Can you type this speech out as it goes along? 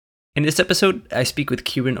In this episode, I speak with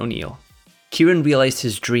Kieran O'Neill. Kieran realized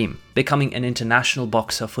his dream, becoming an international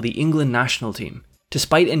boxer for the England national team.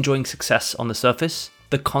 Despite enjoying success on the surface,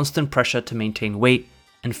 the constant pressure to maintain weight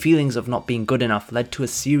and feelings of not being good enough led to a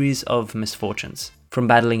series of misfortunes. From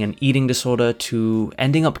battling an eating disorder to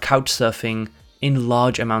ending up couch surfing in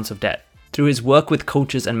large amounts of debt. Through his work with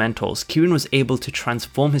coaches and mentors, Kieran was able to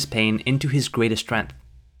transform his pain into his greatest strength,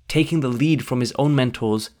 taking the lead from his own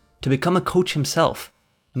mentors to become a coach himself,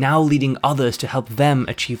 now leading others to help them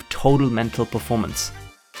achieve total mental performance.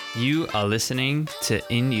 You are listening to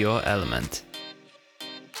In Your Element,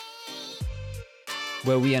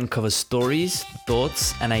 where we uncover stories,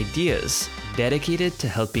 thoughts, and ideas dedicated to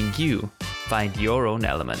helping you find your own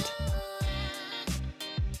element.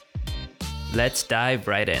 Let's dive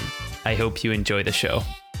right in. I hope you enjoy the show.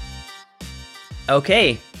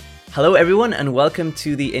 Okay. Hello, everyone, and welcome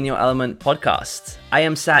to the In Your Element podcast. I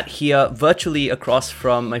am sat here virtually across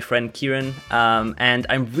from my friend Kieran, and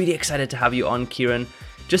I'm really excited to have you on, Kieran.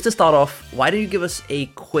 Just to start off, why don't you give us a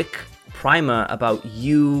quick primer about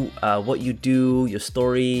you, what you do, your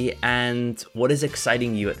story, and what is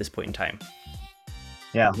exciting you at this point in time?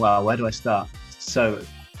 Yeah, well, where do I start? So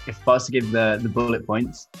if I was to give the bullet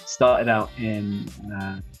points, started out in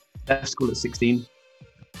left school at 16,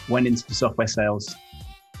 went into software sales,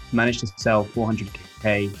 managed to sell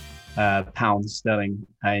 400k pounds sterling,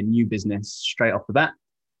 a new business straight off the bat.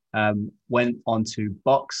 Went on to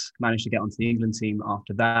box, managed to get onto the England team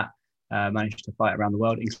after that, managed to fight around the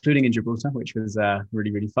world, including in Gibraltar, which was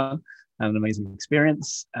really, really fun and an amazing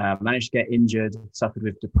experience. Managed to get injured, suffered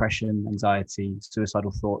with depression, anxiety,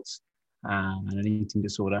 suicidal thoughts, and an eating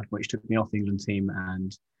disorder, which took me off the England team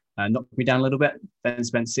and knocked me down a little bit. Then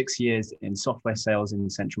spent 6 years in software sales in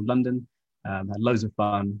central London. Had loads of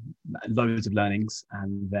fun, loads of learnings,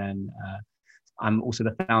 and then I'm also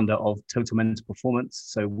the founder of Total Mental Performance.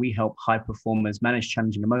 So we help high performers manage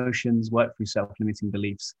challenging emotions, work through self-limiting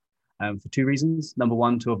beliefs for two reasons. Number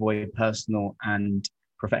one, to avoid personal and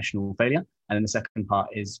professional failure. And then the second part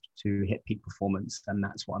is to hit peak performance. And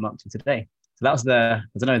that's what I'm up to today. So that was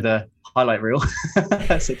the highlight reel,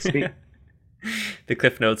 so to speak. The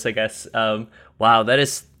cliff notes, I guess. Wow, that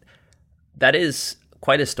is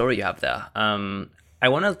quite a story you have there. I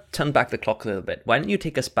want to turn back the clock a little bit. Why don't you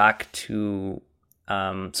take us back to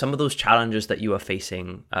some of those challenges that you are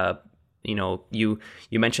facing? You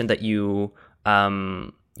mentioned that you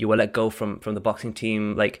were let go from the boxing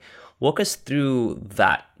team. Like, walk us through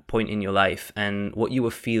that point in your life and what you were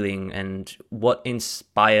feeling and what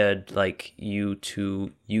inspired you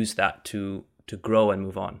to use that to grow and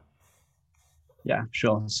move on. Yeah,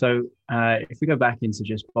 sure. So if we go back into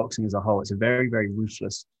just boxing as a whole, it's a very, very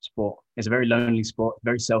ruthless sport. It's a very lonely sport,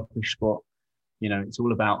 very selfish sport. It's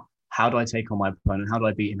all about how do I take on my opponent? How do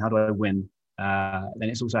I beat him? How do I win? Then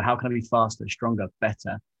it's also how can I be faster, stronger,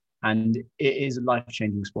 better? And it is a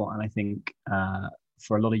life-changing sport. And I think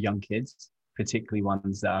for a lot of young kids, particularly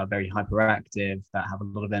ones that are very hyperactive, that have a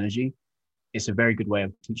lot of energy, it's a very good way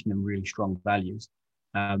of teaching them really strong values.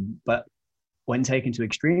 But when taken to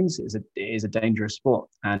extremes, it is a dangerous sport.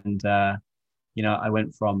 And, I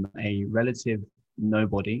went from a relative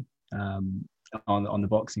nobody on the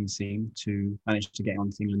boxing scene to manage to get on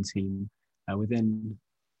the England team within,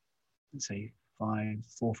 let's say, 4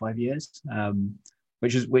 or 5 years,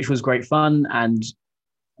 which was great fun. And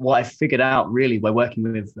what I figured out really by working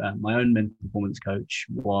with my own mental performance coach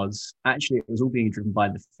was actually it was all being driven by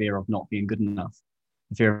the fear of not being good enough,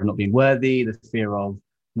 the fear of not being worthy, the fear of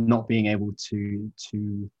not being able to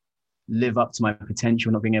live up to my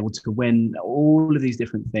potential, not being able to win, all of these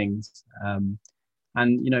different things. And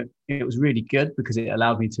it was really good because it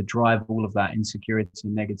allowed me to drive all of that insecurity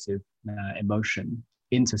and negative emotion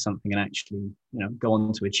into something and actually, go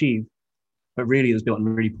on to achieve. But really it was built on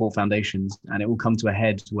really poor foundations, and it will come to a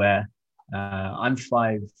head where I'm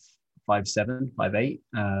 5'7", 5'8",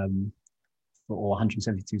 or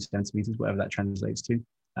 172 centimeters, whatever that translates to.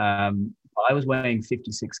 I was weighing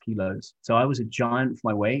 56 kilos. So I was a giant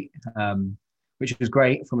for my weight, which was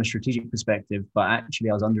great from a strategic perspective, but actually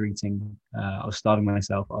I was under eating. I was starving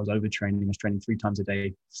myself. I was overtraining. I was training 3 times a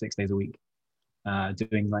day, 6 days a week,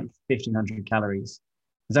 doing like 1,500 calories.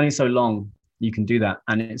 There's only so long you can do that.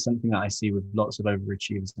 And it's something that I see with lots of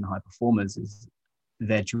overachievers and high performers is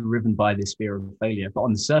they're driven by this fear of failure. But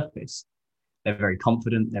on the surface, they're very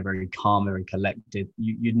confident, they're very calm, they're very collected.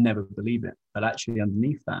 You'd never believe it. But actually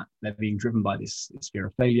underneath that, they're being driven by this fear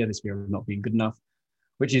of failure, this fear of not being good enough,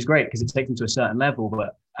 which is great because it takes them to a certain level.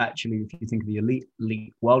 But actually, if you think of the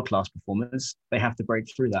elite world-class performers, they have to break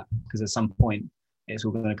through that because at some point, it's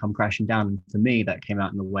all going to come crashing down. And for me, that came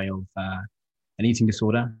out in the way of an eating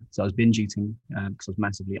disorder. So I was binge eating because I was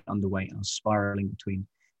massively underweight, and I was spiraling between,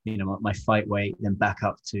 my fight weight, then back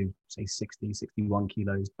up to say 60, 61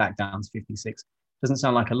 kilos, back down to 56. Doesn't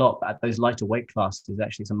sound like a lot, but at those lighter weight classes,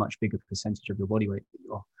 actually it's a much bigger percentage of your body weight that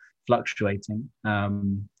you're fluctuating.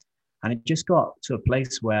 And it just got to a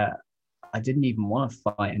place where I didn't even want to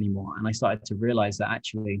fight anymore. And I started to realize that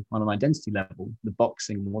actually on an identity level, the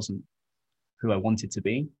boxing wasn't who I wanted to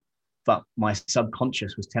be, but my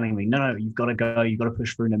subconscious was telling me, no, you've got to go, you've got to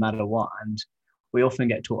push through no matter what. And we often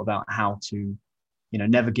get taught about how to,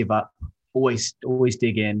 never give up, always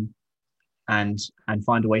dig in and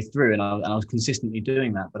find a way through. And I was consistently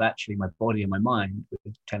doing that, but actually my body and my mind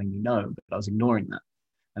were telling me no, but I was ignoring that.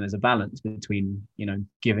 And there's a balance between,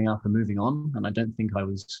 giving up and moving on. And I don't think I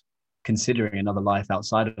was considering another life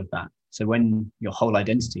outside of that. So when your whole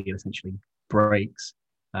identity essentially breaks,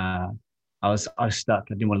 I was stuck.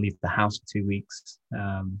 I didn't want to leave the house for 2 weeks.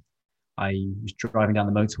 I was driving down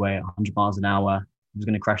the motorway at 100 miles an hour. I was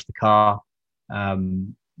going to crash the car,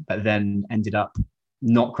 but then ended up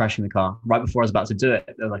not crashing the car. Right before I was about to do it,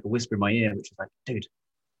 there was like a whisper in my ear, which was like, dude,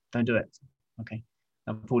 don't do it. Okay.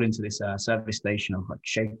 I pulled into this service station. I was like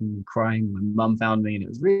shaking and crying. My mum found me, and it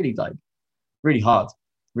was really hard,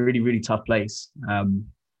 really, really tough place. And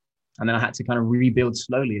then I had to kind of rebuild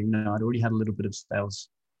slowly. I'd already had a little bit of sales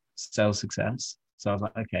success. So I was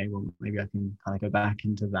like, okay, well, maybe I can kind of go back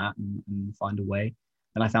into that and find a way.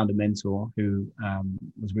 And I found a mentor who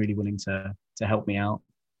was really willing to help me out.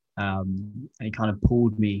 And he kind of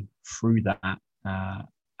pulled me through that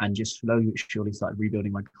and just slowly but surely started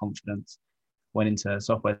rebuilding my confidence. Went into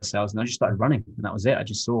software sales, and I just started running, and that was it. I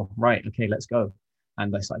just saw, right, okay, let's go.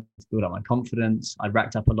 And I started to build up my confidence. I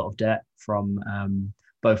racked up a lot of debt from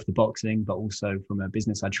both the boxing, but also from a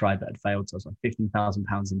business I tried that had failed. So I was like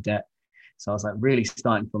 £15,000 in debt. So I was like really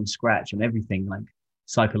starting from scratch and everything, like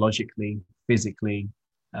psychologically, physically,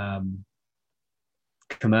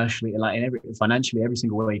 commercially, like financially, every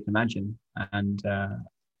single way you can imagine. And I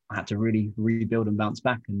had to really rebuild and bounce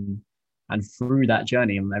back. And through that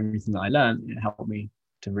journey and everything that I learned, it helped me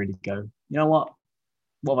to really go, you know what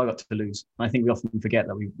have I got to lose? And I think we often forget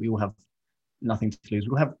that we all have nothing to lose.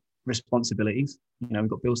 We all have responsibilities. We've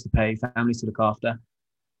got bills to pay, families to look after,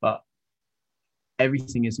 but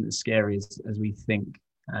everything isn't as scary as we think.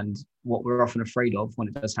 And what we're often afraid of when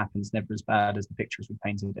it does happen is never as bad as the pictures we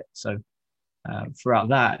painted it. So throughout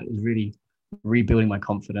that, it was really rebuilding my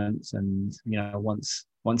confidence. And,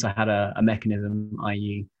 once I had a mechanism,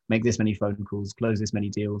 i.e., make this many phone calls, close this many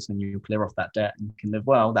deals, and you clear off that debt and you can live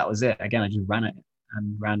well, that was it. Again, I just ran it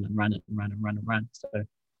and ran. So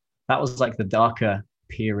that was like the darker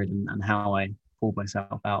period and how I pulled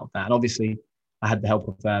myself out of that. And obviously, I had the help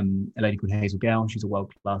of a lady called Hazel Gale. She's a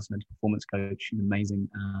world-class mental performance coach. She's amazing.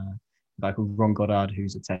 A guy called Ron Goddard,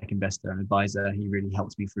 who's a tech investor and advisor. He really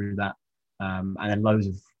helped me through that. And then loads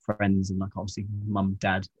of friends and like obviously mum,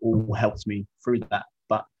 dad all helped me through that.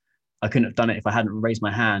 But I couldn't have done it if I hadn't raised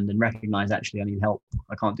my hand and recognized actually I need help.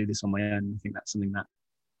 I can't do this on my own. I think that's something that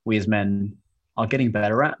we as men are getting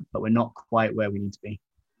better at, but we're not quite where we need to be.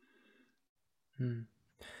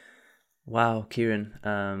 Wow,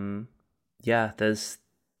 Kieran. Yeah, that's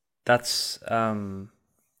a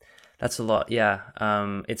lot. Yeah.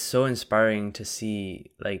 It's so inspiring to see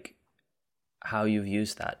like how you've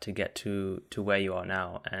used that to get to where you are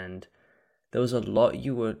now. And there was a lot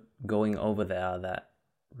you were going over there that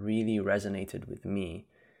really resonated with me.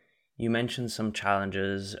 You mentioned some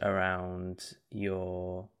challenges around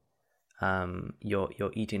your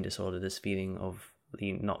eating disorder, this feeling of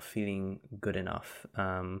not feeling good enough.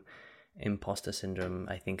 Imposter syndrome,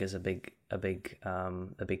 I think, is a big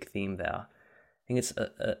theme there. I think it's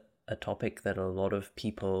a topic that a lot of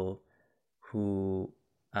people who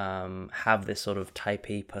have this sort of type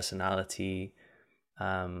A personality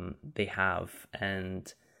they have.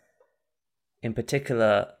 And in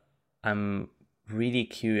particular, I'm really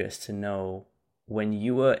curious to know, when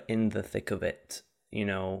you were in the thick of it,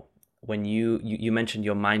 when you mentioned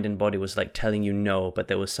your mind and body was like telling you no, but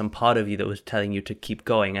there was some part of you that was telling you to keep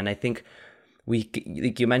going. And I think like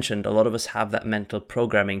you mentioned, a lot of us have that mental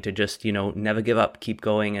programming to just, never give up, keep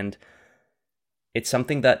going. And it's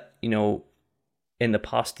something that, in the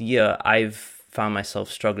past year, I've found myself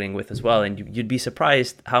struggling with as well. And you'd be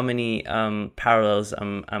surprised how many parallels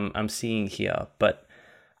I'm seeing here. But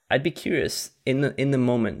I'd be curious, in the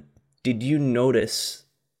moment, did you notice,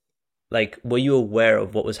 like, were you aware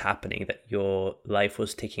of what was happening, that your life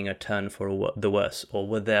was taking a turn for the worse? Or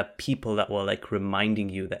were there people that were like reminding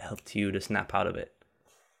you that helped you to snap out of it?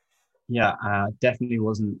 Yeah, definitely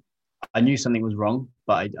wasn't. I knew something was wrong,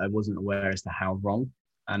 but I wasn't aware as to how wrong.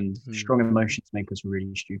 And strong emotions make us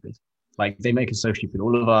really stupid. Like they make us so stupid.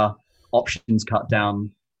 All of our options cut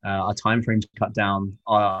down, our time frames cut down,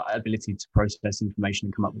 our ability to process information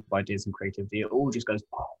and come up with ideas and creativity, it all just goes.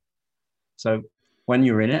 So when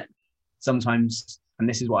you're in it, sometimes, and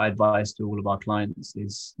this is what I advise to all of our clients,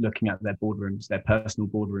 is looking at their boardrooms, their personal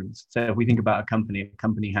boardrooms. So if we think about a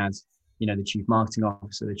company has, the chief marketing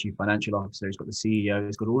officer, the chief financial officer, it's got the CEO,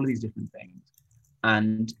 it's got all of these different things.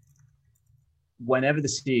 And whenever the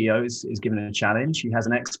CEO is given a challenge, he has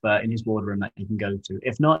an expert in his boardroom that he can go to.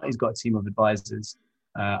 If not, he's got a team of advisors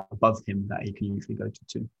above him that he can usually go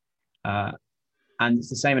to. And it's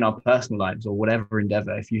the same in our personal lives or whatever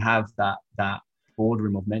endeavor. If you have that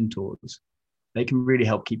boardroom of mentors, they can really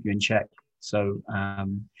help keep you in check. So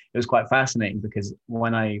it was quite fascinating because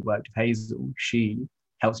when I worked with Hazel, she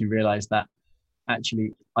helped me realize that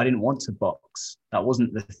actually I didn't want to box. That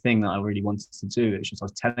wasn't the thing that I really wanted to do. It's just I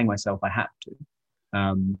was telling myself I had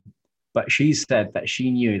to. But she said that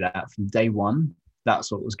she knew that from day one,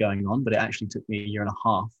 that's what was going on. But it actually took me a year and a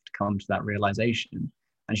half to come to that realization.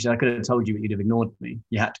 And she said, I could have told you, but you'd have ignored me.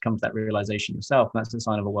 You had to come to that realization yourself. And that's the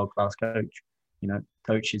sign of a world-class coach.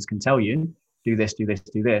 Coaches can tell you, do this, do this,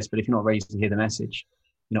 do this. But if you're not ready to hear the message,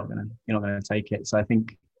 you're not gonna take it. So I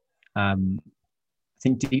think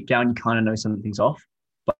deep down you kind of know something's off,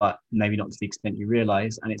 but maybe not to the extent you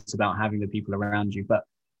realize. And it's about having the people around you. But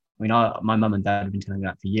I mean, my mum and dad have been telling me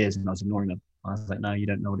that for years, and I was ignoring them. I was like, no, you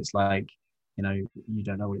don't know what it's like. You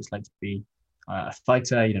don't know what it's like to be a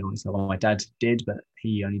fighter. You don't know what it's like. Well, my dad did, but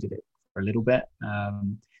he only did it for a little bit.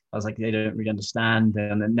 I was like, they don't really understand,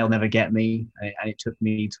 and they'll never get me. And it took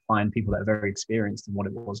me to find people that are very experienced in what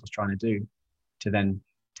it was I was trying to do, to then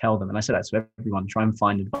tell them. And I said that to everyone: try and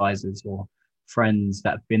find advisors or friends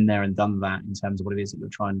that have been there and done that in terms of what it is that you're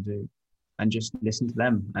trying to do, and just listen to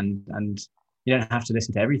them. And you don't have to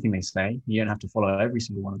listen to everything they say. You don't have to follow every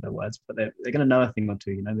single one of their words, but they're going to know a thing or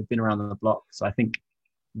two. They've been around the block. So I think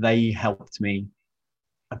they helped me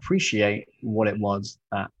appreciate what it was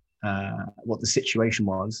that what the situation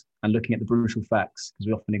was, and looking at the brutal facts, because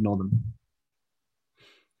we often ignore them.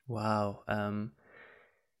 Wow.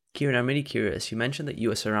 Kieran, I'm really curious. You mentioned that you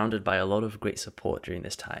were surrounded by a lot of great support during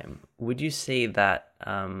this time. Would you say that,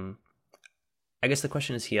 I guess the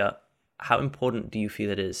question is here, how important do you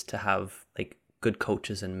feel it is to have like good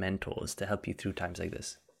coaches and mentors to help you through times like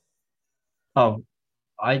this? Oh,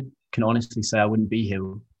 I can honestly say I wouldn't be here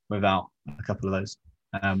without a couple of those.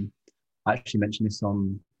 I actually mentioned this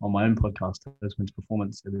on my own podcast, Husband's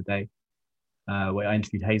Performance, the other day, where I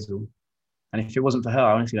interviewed Hazel. And if it wasn't for her,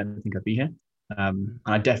 I honestly don't think I'd be here. And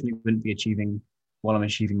I definitely wouldn't be achieving what I'm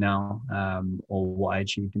achieving now, or what I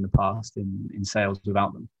achieved in the past in sales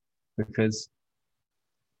without them, because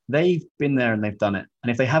they've been there and they've done it.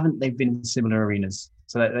 And if they haven't, they've been in similar arenas,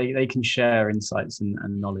 so that they can share insights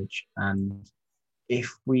and knowledge. And if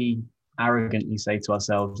we arrogantly say to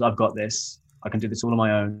ourselves, I've got this, I can do this all on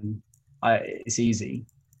my own, it's easy,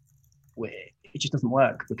 it just doesn't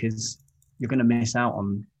work, because you're going to miss out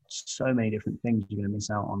on so many different things. You're going to miss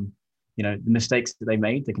out on, the mistakes that they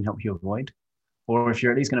made, they can help you avoid. Or if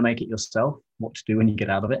you're at least going to make it yourself, what to do when you get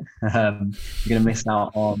out of it. You're going to miss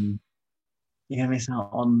out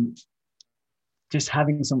on just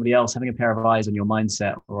having somebody else, having a pair of eyes on your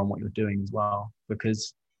mindset or on what you're doing as well,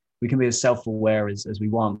 because we can be as self-aware as we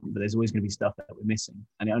want, but there's always going to be stuff that we're missing.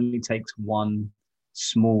 And it only takes one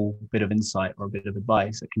small bit of insight or a bit of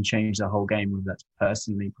advice that can change the whole game, whether that's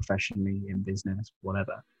personally, professionally, in business,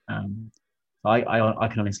 whatever. I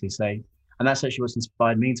can honestly say, and that's actually what's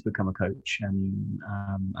inspired me to become a coach and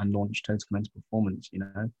launch Total Mental Performance.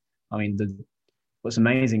 I mean, what's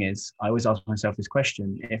amazing is I always ask myself this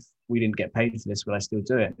question: if we didn't get paid for this, would I still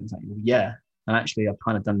do it? And it's like, well, yeah. And actually, I've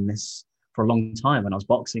kind of done this for a long time. When I was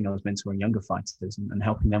boxing, I was mentoring younger fighters and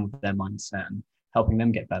helping them with their mindset and helping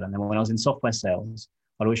them get better. And then when I was in software sales,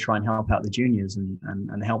 I'd always try and help out the juniors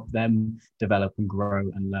and help them develop and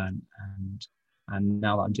grow and learn. And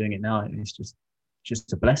now that I'm doing it now, it's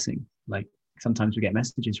just a blessing. Like sometimes we get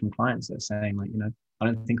messages from clients that are saying, like, I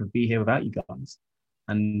don't think I'd be here without you guys.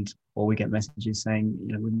 Or we get messages saying,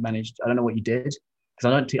 we managed, I don't know what you did, because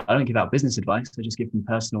I don't give out business advice. I just give them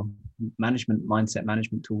personal management, mindset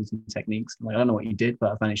management tools and techniques. Like, I don't know what you did,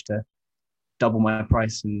 but I've managed to double my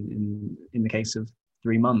price in the case of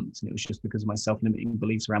 3 months. And it was just because of my self-limiting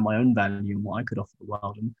beliefs around my own value and what I could offer the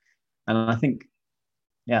world. And I think,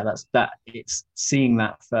 it's seeing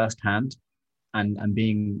that firsthand and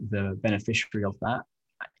being the beneficiary of that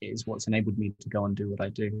is what's enabled me to go and do what I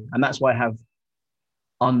do. And that's why I have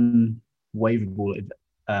unwaverable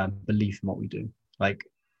belief in what we do. Like,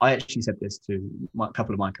 I actually said this to a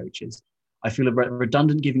couple of my coaches. I feel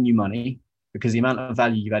redundant giving you money, because the amount of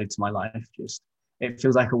value you've added to my life, just it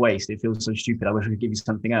feels like a waste. It feels so stupid. I wish I could give you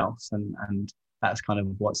something else. And that's kind of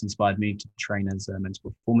what's inspired me to train as a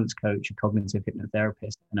mental performance coach, a cognitive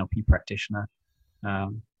hypnotherapist, NLP practitioner.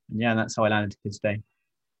 And yeah, that's how I landed here today.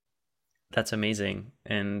 That's amazing.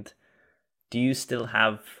 And do you still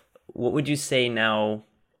have, what would you say now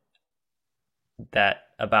that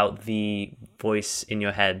about the voice in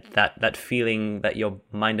your head, that feeling that your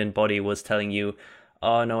mind and body was telling you,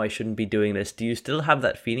 oh no, I shouldn't be doing this? Do you still have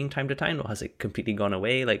that feeling time to time, or has it completely gone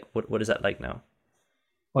away? Like what is that like now?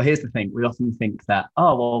 Well, here's the thing. We often think that,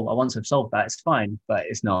 oh, well, once I've solved that, it's fine, but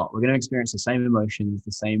it's not. We're going to experience the same emotions,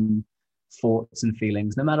 the same thoughts and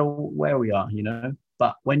feelings, no matter where we are, you know?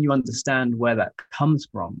 But when you understand where that comes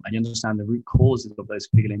from and you understand the root causes of those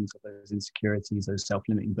feelings, of those insecurities, those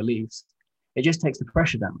self-limiting beliefs, it just takes the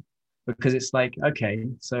pressure down, because it's like, okay,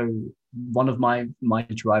 so one of my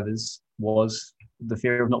drivers was the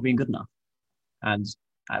fear of not being good enough. And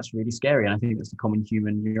that's really scary. And I think that's the common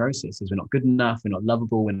human neurosis, is we're not good enough, we're not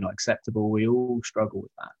lovable, we're not acceptable. We all struggle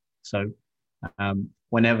with that. So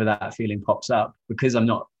whenever that feeling pops up, because I'm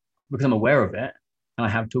aware of it and I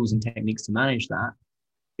have tools and techniques to manage that,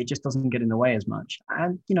 it just doesn't get in the way as much.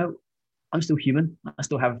 And, you know, I'm still human. I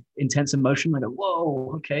still have intense emotion. I go,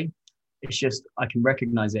 whoa, okay. It's just, I can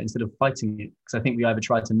recognize it instead of fighting it. Because I think we either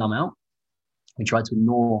try to numb out, we try to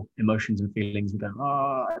ignore emotions and feelings and go,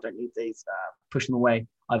 oh, I don't need these, push them away,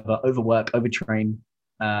 either overwork, overtrain,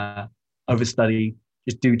 overstudy,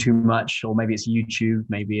 just do too much, or maybe it's YouTube,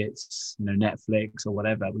 maybe it's, you know, Netflix or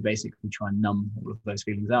whatever. We basically try and numb all of those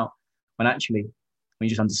feelings out. When actually, when you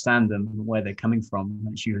just understand them, where they're coming from,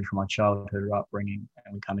 it's usually from our childhood or upbringing,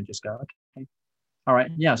 and we kind of just go, okay, all right,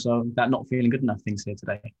 yeah, so that not feeling good enough thing's here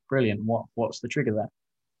today. Brilliant. What's the trigger there?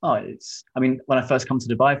 Oh, I mean, when I first come to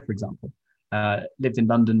Dubai, for example, lived in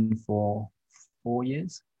London for 4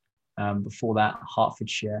 years. Before that,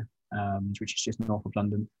 Hertfordshire, which is just north of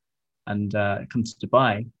London, and come to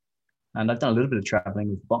Dubai. And I've done a little bit of traveling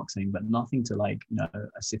with boxing, but nothing to, like, you know,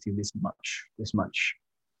 a city of this much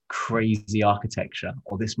crazy architecture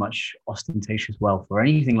or this much ostentatious wealth or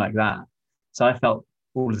anything like that. So I felt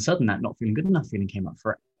all of a sudden that not feeling good enough feeling came up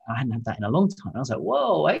for it. I hadn't had that in a long time. I was like,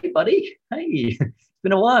 whoa, hey, buddy. Hey, it's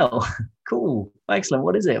been a while. Cool. Excellent.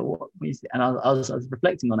 What is it? And I was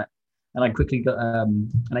reflecting on it. And I quickly got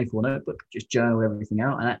an A4 notebook, just journaled everything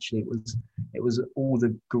out. And actually it was all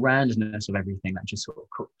the grandness of everything that just sort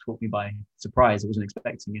of caught me by surprise. I wasn't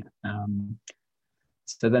expecting it.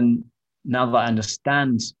 So then, now that I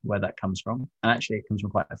understand where that comes from, and actually it comes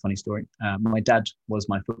from quite a funny story. My dad was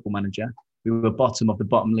my football manager. We were bottom of the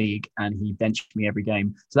bottom league, and he benched me every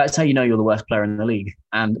game. So that's how you know you're the worst player in the league.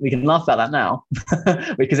 And we can laugh about that now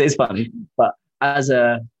because it is funny. But as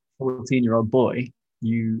a 14-year-old boy,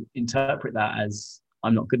 you interpret that as,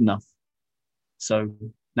 I'm not good enough. So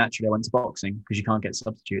naturally I went to boxing, because you can't get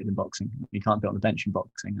substituted in boxing. You can't be on the bench in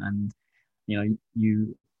boxing. And, you know,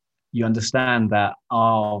 you understand that,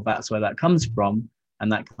 oh, that's where that comes from. And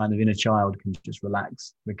that kind of inner child can just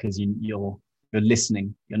relax, because you're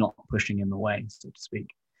listening, you're not pushing him away, so to speak.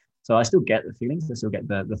 So I still get the feelings, I still get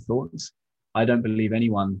the thoughts. I don't believe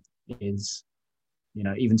anyone is, you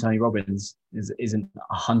know, even Tony Robbins isn't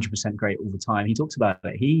 100% great all the time. He talks about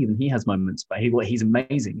it. He has moments, but what he's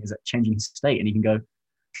amazing is at changing his state, and he can go,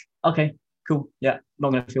 okay, cool, yeah, I'm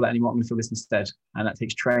not going to feel that anymore. I'm going to feel this instead. And that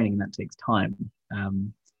takes training, and that takes time.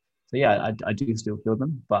 So yeah, I do still feel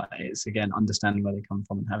them, but it's, again, understanding where they come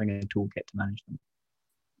from and having a toolkit to manage them.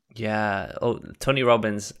 Yeah. Oh, Tony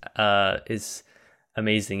Robbins is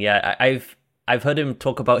amazing. Yeah, I've heard him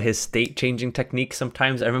talk about his state changing techniques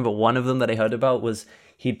sometimes. I remember one of them that I heard about was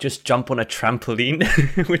he'd just jump on a trampoline,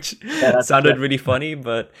 which sounded really funny,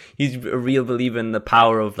 but he's a real believer in the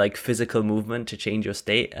power of, like, physical movement to change your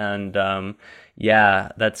state. And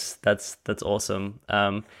yeah, that's awesome.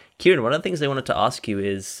 Kieran, one of the things I wanted to ask you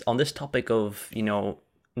is on this topic of, you know,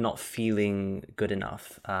 not feeling good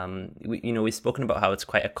enough. We've spoken about how it's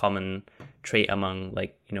quite a common trait among,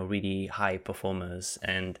 like, you know, really high performers.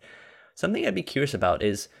 And something I'd be curious about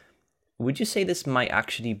is, would you say this might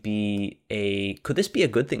actually be could this be a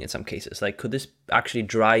good thing in some cases? Like, could this actually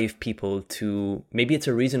drive people to, maybe it's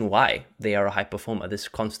a reason why they are a high performer, this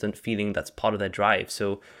constant feeling that's part of their drive.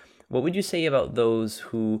 So what would you say about those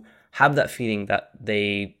who have that feeling that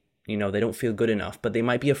they don't feel good enough, but they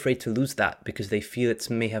might be afraid to lose that because they feel it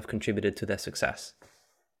may have contributed to their success?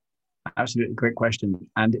 Absolutely, great question.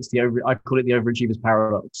 And it's I call it the overachiever's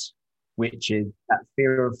paradox, which is that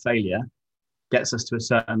fear of failure gets us to a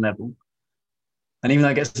certain level. And even though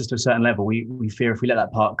it gets us to a certain level, we fear if we let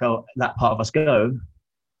that part of us go,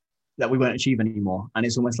 that we won't achieve anymore. And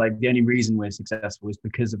it's almost like the only reason we're successful is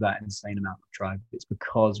because of that insane amount of drive. It's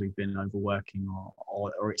because we've been overworking,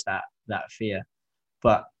 or it's that fear.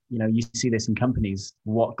 But you see this in companies.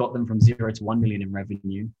 What got them from 0 to 1 million in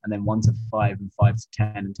revenue, and then 1 to 5, and 5 to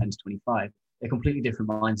 10, and 10 to 25? They're completely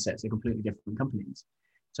different mindsets. They're completely different companies.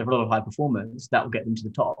 So for a lot of high performers, that will get them to the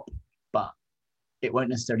top, but it won't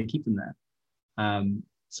necessarily keep them there.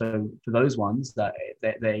 So for those ones that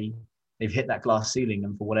they've hit that glass ceiling,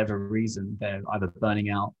 and for whatever reason, they're either burning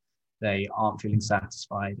out, they aren't feeling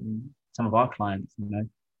satisfied. And some of our clients,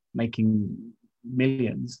 making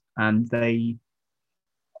millions, and they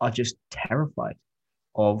are just terrified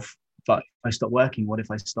of, but if I stop working, what if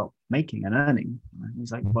I stop making and earning? And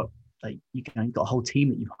he's like, well, like you've got a whole team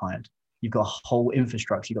that you've hired, you've got a whole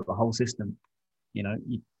infrastructure, you've got the whole system.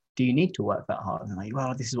 Do you need to work that hard? And I'm like,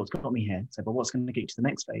 well, this is what's got me here. So, but what's going to get you to the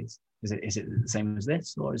next phase? Is it the same as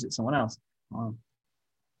this, or is it someone else? Well,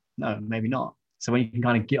 no, maybe not. So when you can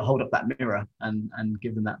kind of hold up that mirror and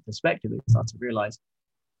give them that perspective, they start to realize,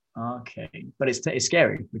 okay. But it's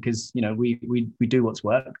scary, because we do what's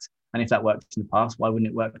worked, and if that worked in the past, why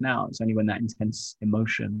wouldn't it work now? It's only when that intense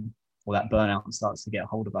emotion or that burnout starts to get a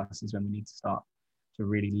hold of us is when we need to start to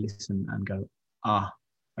really listen and go,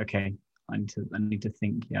 okay, I need to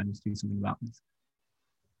think. I need to do something about this.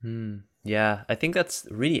 Yeah, I think that's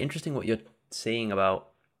really interesting what you're saying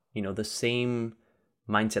about the same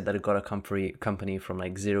mindset that got a company from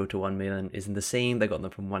like 0 to 1 million isn't the same that got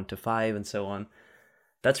them from 1 to 5 and so on.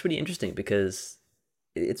 That's really interesting, because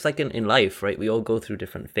it's like in life, right? We all go through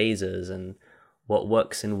different phases, and what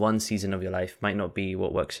works in one season of your life might not be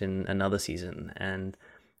what works in another season. And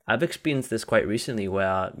I've experienced this quite recently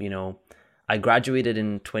where, I graduated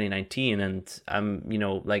in 2019, and I'm,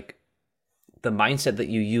 like the mindset that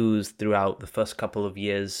you use throughout the first couple of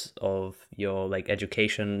years of your like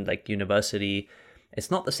education, like university,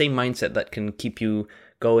 it's not the same mindset that can keep you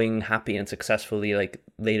going happy and successfully like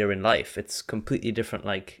later in life. It's completely different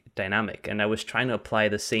like dynamic. And I was trying to apply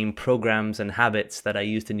the same programs and habits that I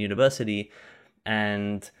used in university.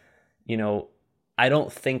 And, I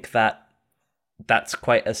don't think that that's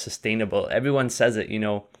quite as sustainable. Everyone says it,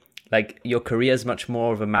 like your career is much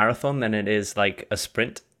more of a marathon than it is like a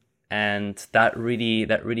sprint. And that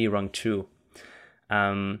really rung true.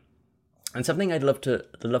 And something I'd love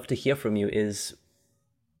to hear from you is,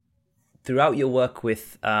 throughout your work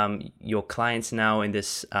with your clients now in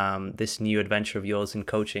this new adventure of yours in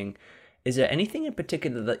coaching, is there anything in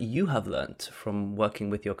particular that you have learned from working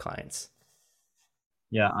with your clients?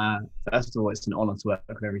 Yeah, first of all, it's an honor to work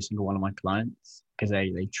with every single one of my clients, because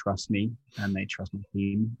they trust me and they trust my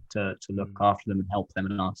team to look after them and help them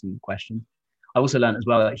and ask them questions. I also learned as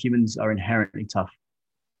well that humans are inherently tough.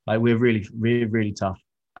 Like we're really, really, really tough.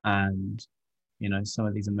 And, some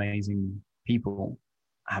of these amazing people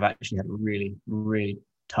have actually had really, really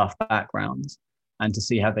tough backgrounds, and to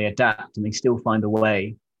see how they adapt and they still find a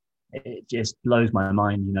way, it just blows my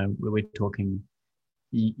mind. We're talking,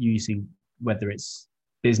 you see, whether it's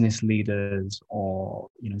business leaders or,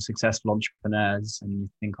 successful entrepreneurs, and you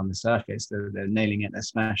think on the surface, they're nailing it, they're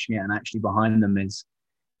smashing it. And actually behind them is,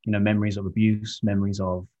 memories of abuse, memories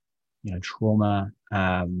of, trauma,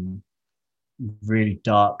 really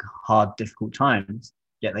dark, hard, difficult times.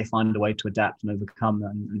 Yet they find a way to adapt and overcome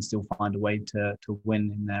and still find a way to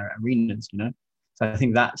win in their arenas, So I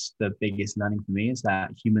think that's the biggest learning for me, is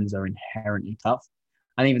that humans are inherently tough.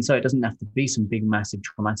 And even so, it doesn't have to be some big, massive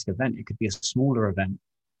traumatic event. It could be a smaller event,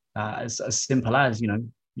 as simple as,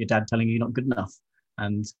 your dad telling you you're not good enough,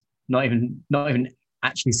 and not even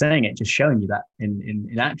actually saying it, just showing you that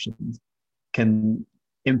in actions can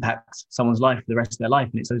impact someone's life for the rest of their life.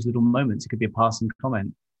 And it's those little moments. It could be a passing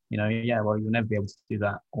comment, yeah, well, you'll never be able to do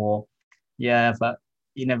that, or yeah, but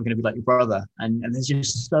you're never going to be like your brother. And there's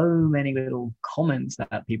just so many little comments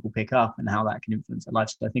that people pick up, and how that can influence their life.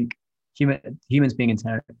 So I think humans being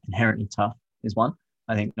inherently tough is one.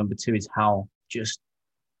 I think number two is how just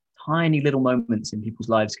tiny little moments in people's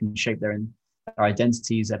lives can shape their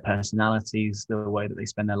identities, their personalities, the way that they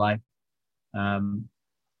spend their life. I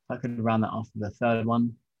could round that off with the third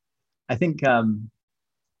one. I think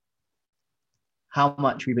how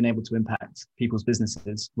much we've been able to impact people's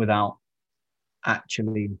businesses without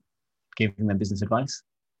actually giving them business advice.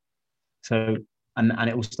 So, and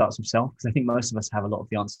it all starts with self, because I think most of us have a lot of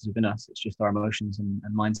the answers within us. It's just our emotions and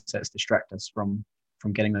mindsets distract us from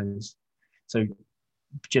getting those. So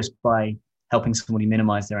just by helping somebody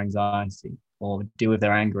minimize their anxiety, or deal with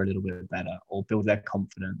their anger a little bit better, or build their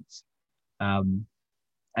confidence,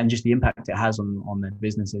 and just the impact it has on their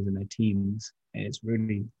businesses and their teams, it's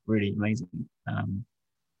really, really amazing. And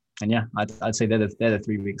yeah, I'd say they're the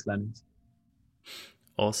 3 weeks learnings.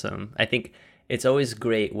 Awesome. I think it's always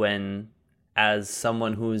great when, as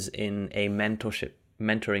someone who's in a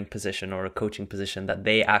mentoring position or a coaching position, that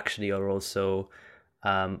they actually are also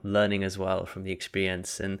learning as well from the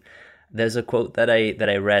experience. And there's a quote that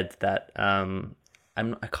I read that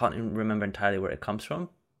I can't remember entirely where it comes from,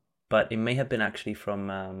 but it may have been actually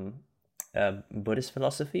from Buddhist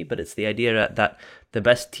philosophy. But it's the idea that the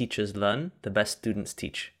best teachers learn, the best students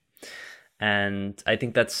teach, and I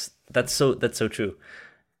think that's so true.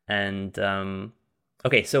 And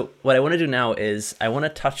okay, so what I want to do now is I want to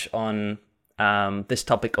touch on this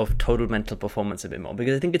topic of total mental performance a bit more,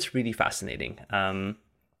 because I think it's really fascinating.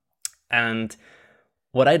 And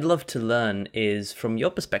what I'd love to learn is, from your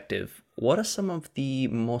perspective, what are some of the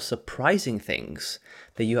more surprising things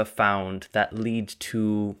that you have found that lead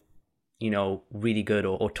to, really good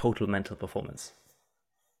or total mental performance?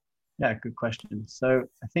 Yeah, good question. So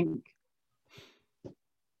I think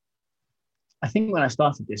when I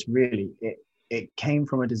started this, really, it came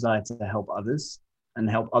from a desire to help others and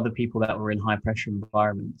help other people that were in high pressure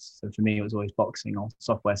environments. So for me, it was always boxing or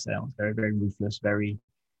software sales, very, very ruthless,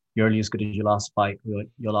 you're only as good as your last fight,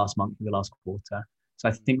 your last month, your last quarter. So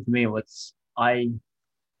I think for me, whilst I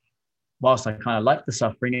kind of liked the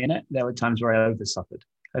suffering in it, there were times where I over suffered.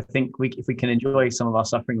 I think if we can enjoy some of our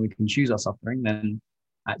suffering, we can choose our suffering, then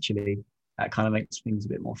actually that kind of makes things a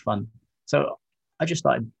bit more fun. So I just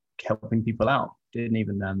started helping people out. Didn't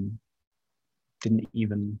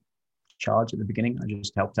even charge at the beginning. I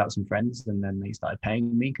just helped out some friends, and then they started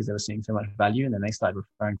paying me because they were seeing so much value, and then they started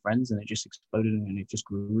referring friends, and it just exploded, and it just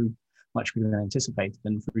grew much bigger than anticipated.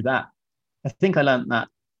 And through that, I think I learned that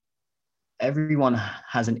everyone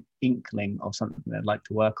has an inkling of something they'd like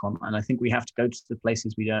to work on, and I think we have to go to the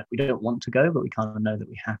places we don't want to go, but we kind of know that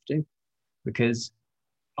we have to, because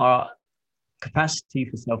our capacity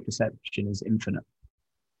for self-perception is infinite.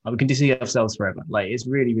 We can deceive ourselves forever. Like, it's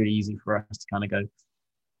really, really easy for us to kind of go,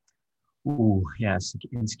 "Ooh, yeah,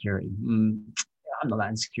 insecurity. I'm not that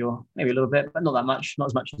insecure. Maybe a little bit, but not that much. Not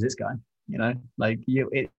as much as this guy."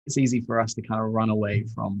 It's easy for us to kind of run away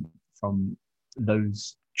from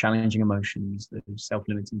those challenging emotions, those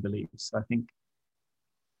self-limiting beliefs. So I think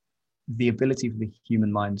the ability for the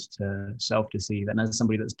human mind to self-deceive, and as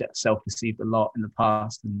somebody that's self-deceived a lot in the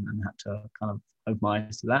past and had to kind of open my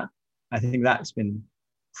eyes to that, I think that's been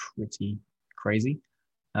pretty crazy.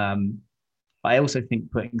 I also think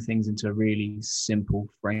putting things into a really simple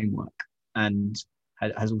framework and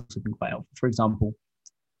has also been quite helpful. For example,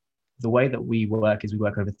 the way that we work is we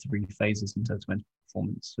work over 3 phases in total mental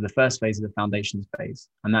performance. So the first phase is the foundations phase,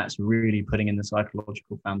 and that's really putting in the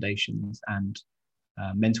psychological foundations and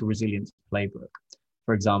mental resilience playbook.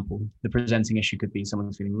 For example, the presenting issue could be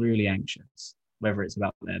someone's feeling really anxious, whether it's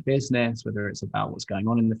about their business, whether it's about what's going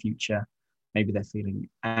on in the future. Maybe they're feeling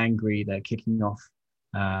angry, they're kicking off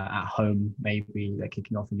at home, maybe they're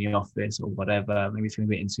kicking off in the office or whatever, maybe feeling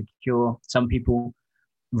a bit insecure. Some people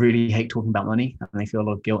really hate talking about money and they feel a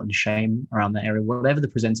lot of guilt and shame around that area. Whatever the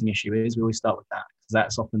presenting issue is, we always start with that, because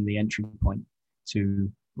that's often the entry point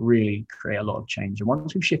to really create a lot of change. And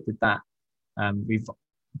once we've shifted that, we've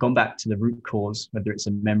gone back to the root cause, whether it's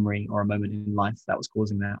a memory or a moment in life that was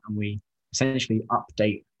causing that, and we essentially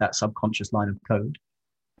update that subconscious line of code.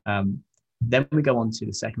 Then we go on to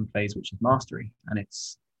the second phase, which is mastery. And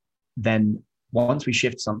it's then once we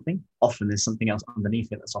shift something, often there's something else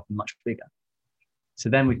underneath it that's often much bigger. So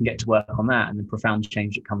then we can get to work on that, and the profound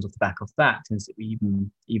change that comes off the back of that tends to be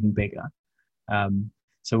even bigger.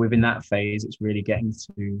 So within that phase, it's really getting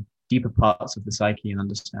to deeper parts of the psyche and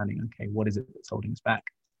understanding, okay, what is it that's holding us back?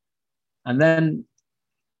 And then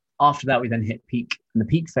after that, we then hit peak. And the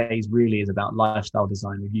peak phase really is about lifestyle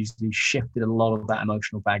design. We've usually shifted a lot of that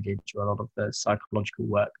emotional baggage or a lot of the psychological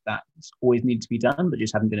work that's always needed to be done, but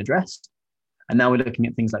just haven't been addressed. And now we're looking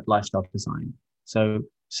at things like lifestyle design. So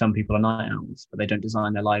some people are night owls, but they don't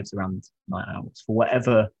design their lives around night owls for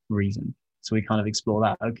whatever reason. So we kind of explore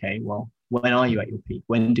that. Okay, well, when are you at your peak?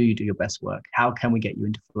 When do you do your best work? How can we get you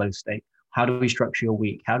into flow state? How do we structure your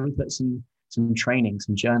week? How do we put some training,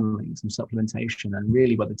 some journaling, some supplementation? And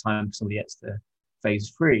really, by the time somebody gets to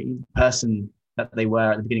phase 3, the person that they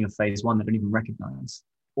were at the beginning of phase 1, they don't even recognize.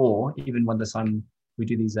 Or even when the time we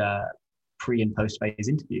do these pre and post phase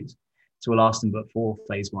interviews. So we'll ask them before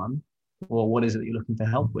phase 1, well, what is it that you're looking for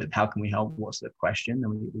help with? How can we help? What's the question?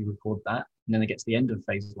 And we record that. And then they get to the end of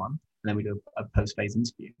phase 1, and then we do a post phase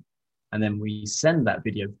interview. And then we send that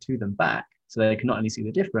video to them back, so they can not only see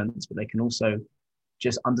the difference, but they can also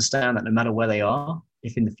just understand that no matter where they are,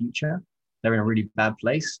 if in the future they're in a really bad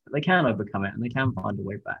place, they can overcome it and they can find a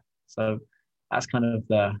way back. So that's kind of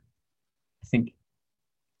I think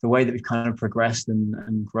the way that we've kind of progressed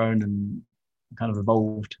and grown and kind of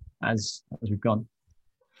evolved as we've gone.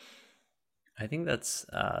 I think that's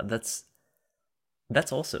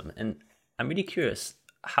awesome, and I'm really curious.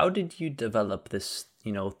 How did you develop this,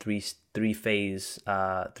 three phase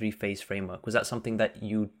framework? Was that something that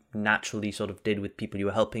you naturally sort of did with people you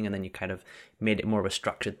were helping, and then you kind of made it more of a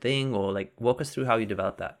structured thing, or like walk us through how you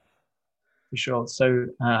developed that? For sure. So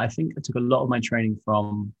I think I took a lot of my training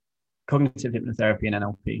from cognitive hypnotherapy and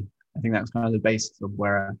NLP. I think that was kind of the basis of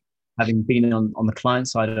where, having been on the client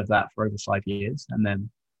side of that for over 5 years, and then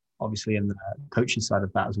obviously in the coaching side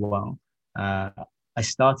of that as well. I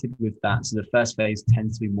started with that. So the first phase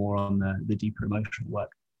tends to be more on the deeper emotional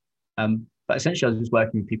work. But essentially, I was just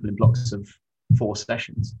working with people in blocks of 4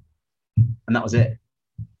 sessions, and that was it.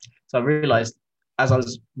 So I realized, as I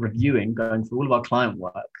was reviewing, going through all of our client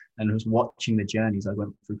work and was watching the journeys, I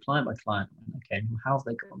went through client by client. Okay, well, how have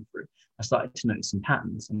they gone through? I started to notice some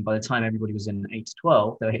patterns. And by the time everybody was in 8 to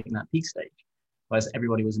 12, they were hitting that peak stage. Whereas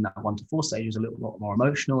everybody was in that 1 to 4 stage, it was a little lot more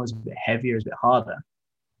emotional, it was a bit heavier, it was a bit harder.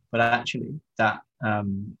 But actually, that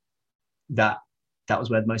was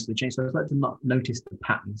where most of the change. So I started to not notice the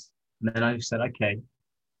patterns. And then I said, okay,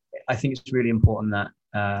 I think it's really important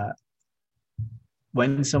that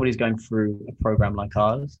when somebody's going through a program like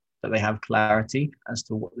ours, that they have clarity as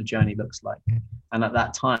to what the journey looks like. And at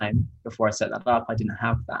that time, before I set that up, I didn't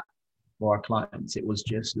have that for our clients. It was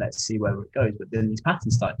just, let's see where it goes. But then these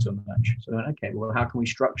patterns started to emerge. So I went, okay, well, how can we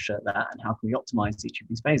structure that, and how can we optimize each of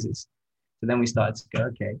these phases? So then we started to go,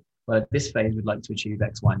 okay, well, at this phase, we'd like to achieve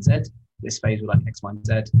X, Y, and Z. This phase, we'd like X, Y, and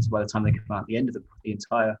Z. So by the time they come out at the end of the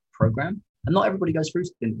entire program, and not everybody goes through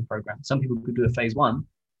to the end of the program. Some people could do a phase 1,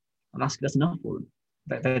 and that's enough for them.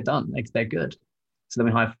 They're done. They're good. So then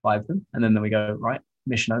we high five them, and then we go, right,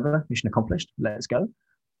 mission over, mission accomplished, let's go.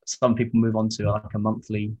 Some people move on to like a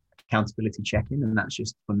monthly accountability check-in, and that's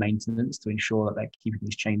just for maintenance to ensure that they're keeping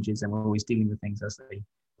these changes, and we're always dealing with things as they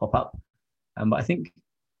pop up. But I think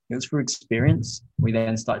it was through experience, we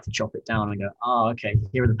then started to chop it down and go, okay,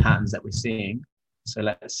 here are the patterns that we're seeing. So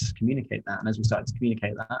let's communicate that. And as we started to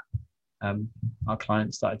communicate that, our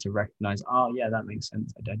clients started to recognize, yeah, that makes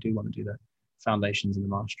sense. I do want to do the foundations and the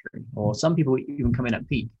mastery. Or some people even come in at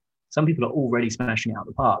peak. Some people are already smashing it out of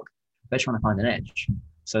the park. They're trying to find an edge.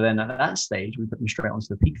 So then at that stage, we put them straight onto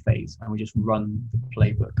the peak phase, and we just run the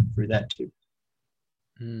playbook through there too.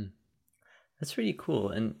 That's really cool.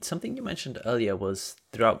 And something you mentioned earlier was,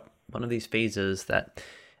 throughout one of these phases, that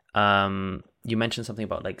you mentioned something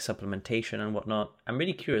about like supplementation and whatnot. I'm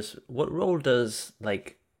really curious, what role does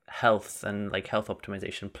like health and like health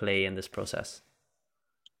optimization play in this process?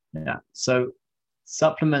 Yeah, so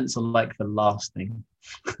supplements are like the last thing.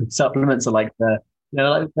 Supplements are like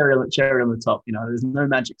like the cherry on the top. There's no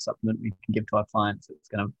magic supplement we can give to our clients that's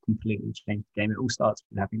going to completely change the game. It all starts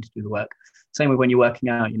with having to do the work. Same with when you're working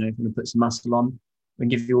out. If you're going to put some muscle on, we can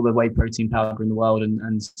give you all the whey protein powder in the world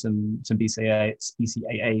and some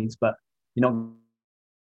BCAAs, but you're not,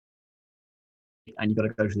 and you've got to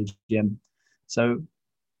go to the gym. So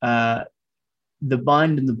the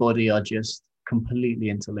mind and the body are just completely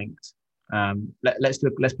interlinked. Let's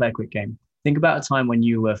play a quick game. Think about a time when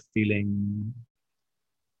you were feeling,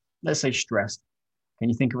 let's say, stressed. Can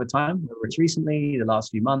you think of a time, whether it's recently, the last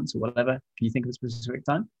few months, or whatever? Can you think of a specific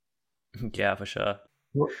time? Yeah, for sure.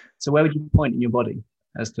 So where would you point in your body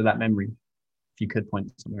as to that memory? If you could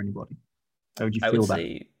point somewhere in your body, where would you feel that? I would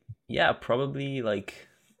say, yeah, probably like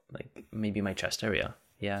maybe my chest area.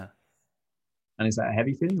 Yeah. And is that a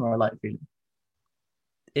heavy feeling or a light feeling?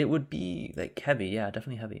 It would be like heavy. Yeah,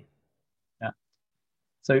 definitely heavy. Yeah.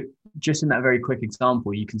 So just in that very quick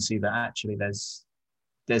example, you can see that actually there's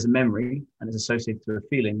a memory and it's associated to a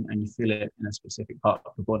feeling, and you feel it in a specific part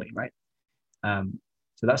of the body, right?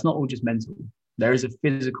 So that's not all just mental. There is a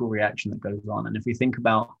physical reaction that goes on. And if we think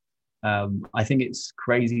about, I think it's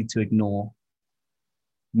crazy to ignore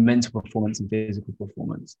mental performance and physical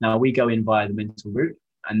performance. Now we go in via the mental route,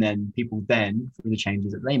 and then people then, through the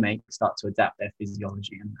changes that they make, start to adapt their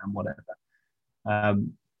physiology and whatever.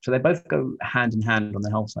 So they both go hand in hand on the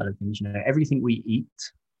health side of things. Everything we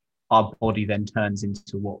eat, our body then turns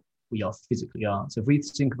into what we are physically are. So if we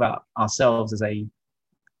think about ourselves as I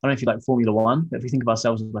don't know if you like Formula One, but if we think of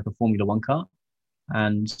ourselves as like a Formula One car,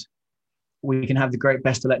 and we can have the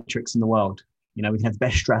best electrics in the world, we can have the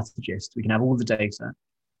best strategists, we can have all the data,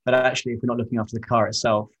 but actually, if we're not looking after the car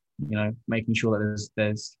itself, making sure that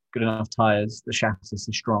there's good enough tires, the chassis is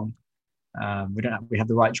strong, we have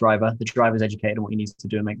the right driver, the driver's educated on what he needs to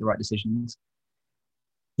do and make the right decisions,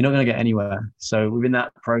 you're not going to get anywhere. So within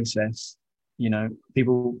that process,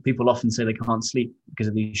 people often say they can't sleep because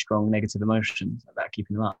of these strong negative emotions that are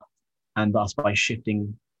keeping them up. And thus, by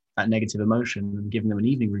shifting that negative emotion and giving them an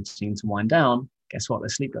evening routine to wind down, guess what? Their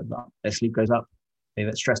sleep goes up. Their sleep goes up.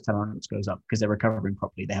 Their stress tolerance goes up because they're recovering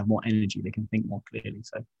properly. They have more energy. They can think more clearly.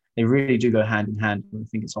 So they really do go hand in hand. I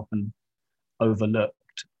think it's often overlooked.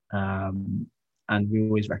 And we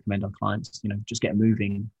always recommend our clients, just get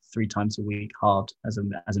moving 3 times a week, hard as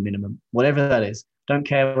a minimum, whatever that is. Don't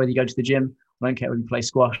care whether you go to the gym. Don't care whether you play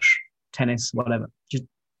squash, tennis, whatever. Just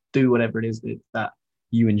do whatever it is that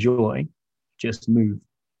you enjoy. Just move.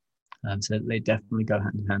 So they definitely go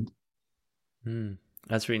hand in hand.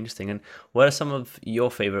 That's really interesting. And what are some of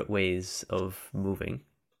your favorite ways of moving?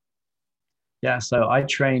 Yeah, so I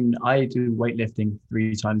do weightlifting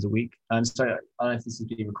 3 times a week. And so I don't know if this is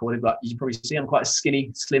being recorded, but you can probably see I'm quite a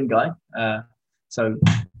skinny, slim guy. So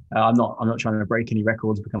I'm not trying to break any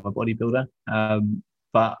records, become a bodybuilder.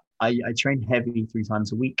 But I train heavy 3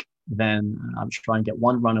 times a week. Then I try and get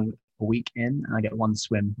 1 run a week in, and I get 1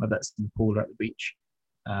 swim, whether that's in the pool or at the beach.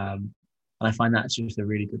 And I find that's just a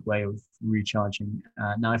really good way of recharging.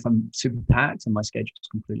 Now, if I'm super packed and my schedule is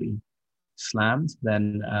completely slammed,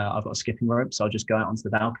 then I've got a skipping rope, so I'll just go out onto the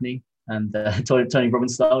balcony and Tony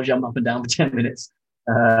Robbins style, jump up and down for 10 minutes,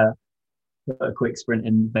 a quick sprint,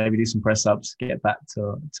 and maybe do some press ups, get back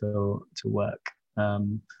to work.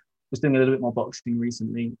 Was doing a little bit more boxing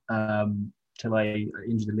recently till I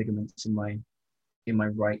injured the ligaments in my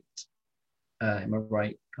right kind of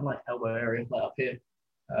like elbow area, like up here.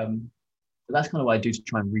 But that's kind of what I do to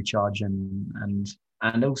try and recharge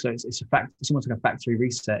and also it's almost like a factory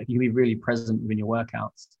reset. If you can be really present within your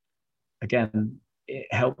workouts, again, it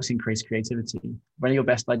helps increase creativity. When your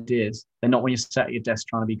best ideas, they're not when you're sat at your desk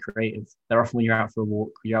trying to be creative. They're often when you're out for a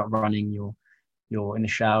walk, you're out running, you're in the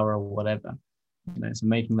shower or whatever. So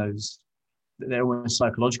making those, they're almost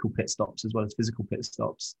psychological pit stops as well as physical pit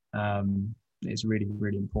stops. Is really,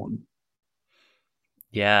 really important.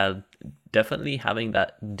 Yeah, definitely having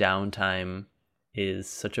that downtime is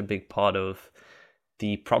such a big part of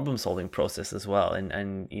the problem solving process as well,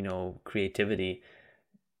 and creativity.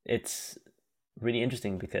 It's really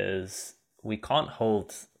interesting because we can't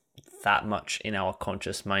hold that much in our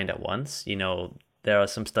conscious mind at once. There are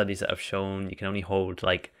some studies that have shown you can only hold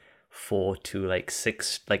like 4 to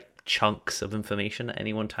 6 chunks of information at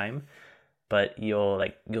any one time, but your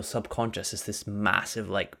subconscious is this massive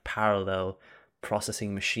parallel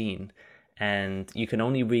processing machine, and you can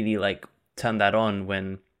only really turn that on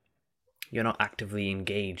when you're not actively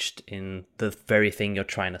engaged in the very thing you're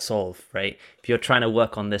trying to solve, right? If you're trying to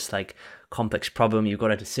work on this complex problem, you've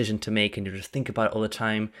got a decision to make and you just think about it all the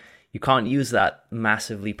time, you can't use that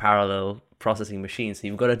massively parallel processing machine. So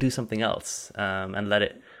you've got to do something else and let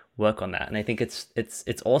it work on that. And I think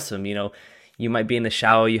it's awesome. You might be in the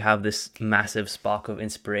shower, you have this massive spark of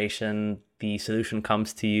inspiration, the solution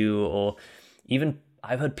comes to you, or even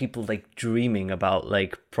I've heard people dreaming about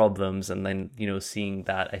problems and then, seeing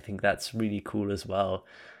that. I think that's really cool as well.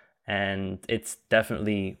 And it's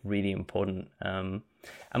definitely really important. I'm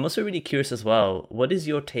also really curious as well, what is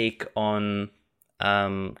your take on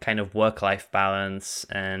kind of work-life balance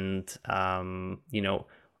and,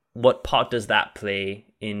 what part does that play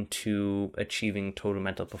into achieving total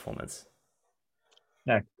mental performance?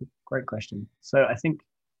 Yeah, great question. So I think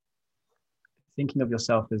thinking of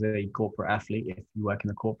yourself as a corporate athlete, if you work in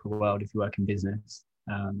the corporate world, if you work in business,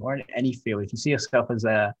 or in any field, if you see yourself as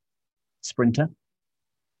a sprinter,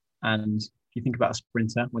 and if you think about a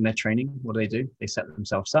sprinter when they're training, what do? They set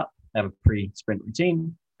themselves up, they have a pre-sprint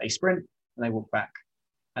routine, they sprint, and they walk back.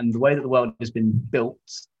 And the way that the world has been built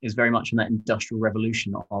is very much in that industrial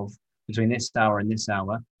revolution of between this hour and this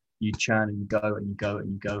hour, you churn and you go and you go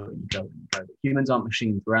and you go and you go and you go. But humans aren't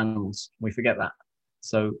machines, we're animals. We forget that.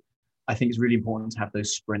 So I think it's really important to have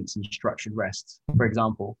those sprints and structured rests. For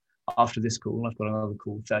example, after this call, I've got another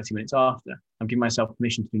call 30 minutes after. I'm giving myself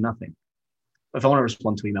permission to do nothing. If I want to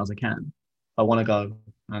respond to emails, I can. If I want to go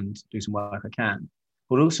and do some work, I can.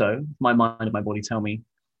 But also, my mind and my body tell me,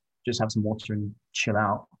 just have some water and chill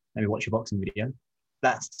out, maybe watch a boxing video.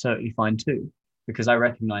 That's totally fine too, because I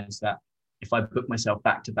recognize that if I book myself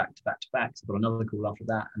back to back to back to back, so I've got another call after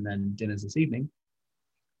that and then dinners this evening,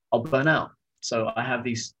 I'll burn out. So I have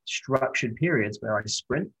these structured periods where I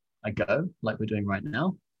sprint, I go like we're doing right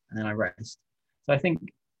now, and then I rest. So I think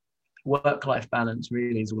work-life balance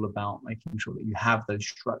really is all about making sure that you have those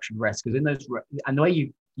structured rests, because in those, and the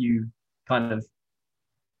way you kind of,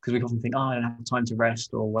 because we often think, I don't have time to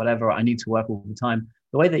rest or whatever, I need to work all the time.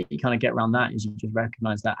 The way that you kind of get around that is you just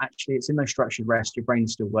recognize that actually it's in those structured rests, your brain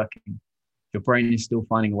is still working. Your brain is still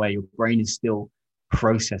finding a way. Your brain is still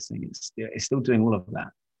processing. It's still doing all of that.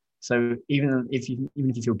 So even if you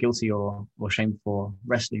feel guilty or ashamed for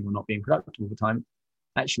resting or not being productive all the time,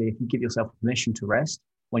 actually, if you give yourself permission to rest,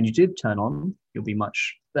 when you did turn on, you'll be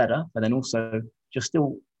much better. But then also, you're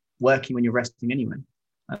still working when you're resting anyway.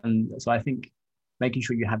 And so I think making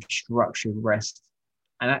sure you have structured rest,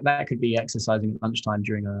 and that could be exercising at lunchtime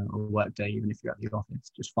during a work day, even if you're at the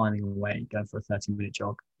office, just finding a way, going for a 30-minute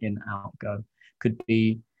jog, in, out, go. Could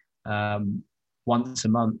be once a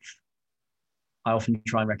month. I often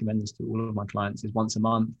try and recommend this to all of my clients, is once a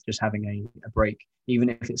month, just having a break, even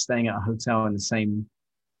if it's staying at a hotel in the same.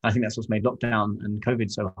 I think that's what's made lockdown and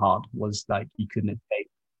COVID so hard, was like you couldn't escape.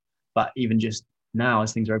 But even just now,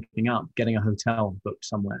 as things are opening up, getting a hotel booked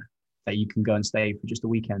somewhere that you can go and stay for just a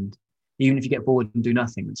weekend. Even if you get bored and do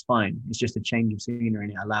nothing, it's fine. It's just a change of scenery,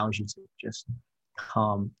 and it allows you to just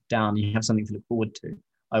calm down. You have something to look forward to.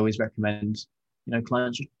 I always recommend,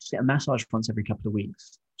 clients just get a massage once every couple of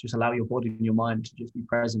weeks. Just allow your body and your mind to just be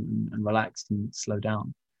present and relax and slow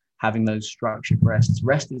down. Having those structured rests.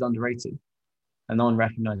 Rest is underrated, and no one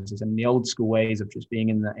recognizes. And the old school ways of just being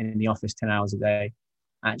in the office 10 hours a day,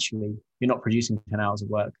 actually, you're not producing 10 hours of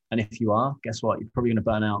work. And if you are, guess what? You're probably going to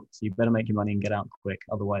burn out. So you better make your money and get out quick.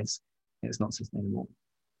 Otherwise, it's not sustainable.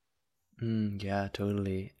 Yeah,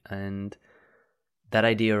 totally. And that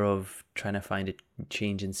idea of trying to find a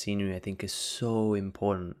change in scenery, I think, is so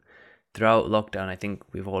important. Throughout lockdown, I think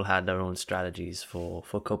we've all had our own strategies for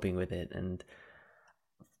coping with it. And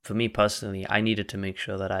for me personally, I needed to make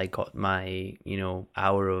sure that I got my,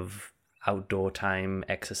 hour of outdoor time,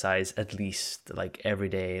 exercise, at least like every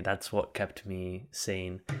day. That's what kept me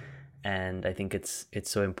sane. And I think it's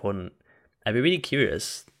so important. I'd be really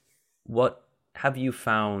curious, what have you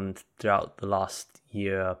found throughout the last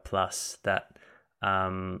year plus that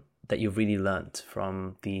you've really learned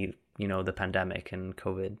from the pandemic and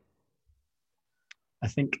COVID? I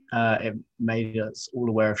think it made us all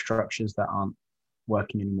aware of structures that aren't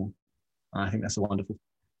working anymore. And I think that's a wonderful.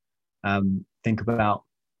 Think about,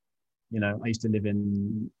 I used to live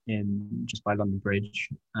in just by London Bridge,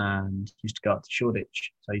 and used to go up to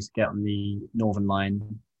Shoreditch. So I used to get on the Northern Line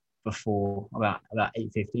before about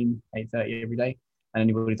 8:15, 8:30 every day. And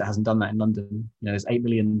anybody that hasn't done that in London, there's 8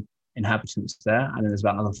 million inhabitants there, and then there's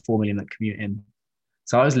about another 4 million that commute in.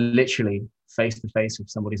 So I was literally face to face with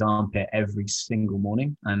somebody's armpit every single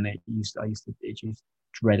morning, and I used to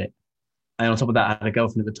dread it. And on top of that, I had a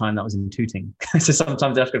girlfriend at the time that was in Tooting. So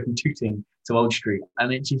sometimes I have to go from Tooting to Old Street,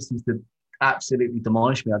 and it just used to absolutely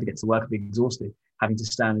demolish me. I had to get to work, I'd be exhausted, having to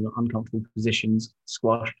stand in uncomfortable positions,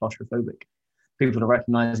 squash, claustrophobic. People are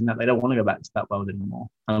recognizing that they don't want to go back to that world anymore.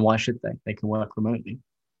 And why should they? They can work remotely.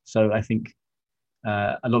 So I think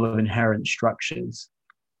a lot of inherent structures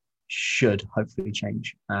should hopefully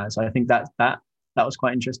change. So I think that was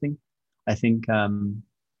quite interesting. I think people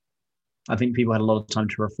had a lot of time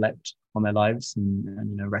to reflect on their lives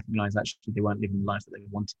and recognize actually they weren't living the life that they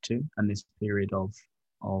wanted to. And this period of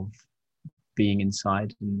being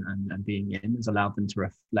inside and being in has allowed them to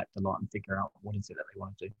reflect a lot and figure out what is it that they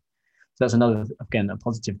want to do. So that's another, again, a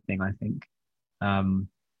positive thing, I think. There's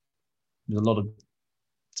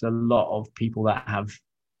a lot of people that have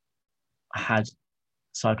had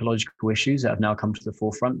psychological issues that have now come to the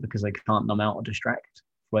forefront because they can't numb out or distract,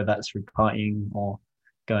 whether that's through partying or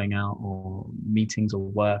going out or meetings or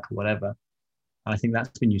work or whatever. And I think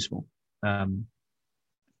that's been useful. I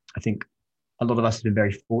think a lot of us have been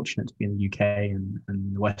very fortunate to be in the UK and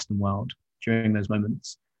the Western world during those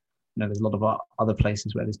moments. There's a lot of other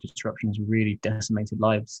places where this disruption has really decimated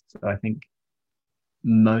lives. So I think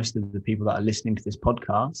most of the people that are listening to this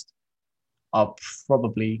podcast are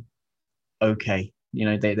probably okay. They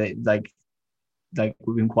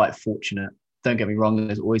we've been quite fortunate. Don't get me wrong,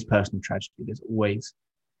 there's always personal tragedy. There's always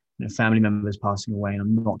family members passing away, and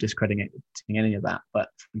I'm not discrediting any of that. But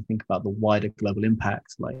if we think about the wider global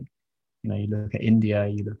impact, you look at India,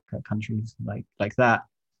 you look at countries like that,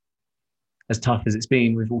 as tough as it's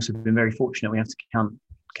been, we've also been very fortunate. We have to count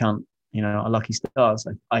our lucky stars,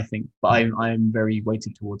 I think. But I'm very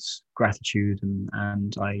weighted towards gratitude,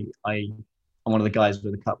 and I'm one of the guys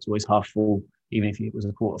where the cup's always half full, even if it was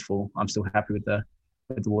a quarter full. I'm still happy with the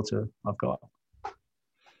water I've got.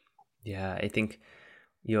 Yeah, I think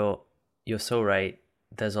you're so right.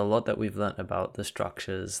 There's a lot that we've learned about the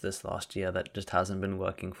structures this last year that just hasn't been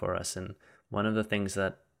working for us. And one of the things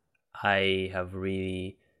that I have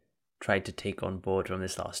really tried to take on board from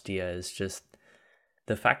this last year is just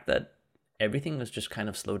the fact that everything was just kind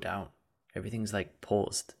of slowed down. Everything's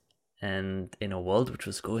paused. And in a world which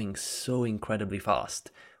was going so incredibly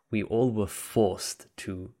fast, we all were forced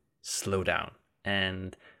to slow down.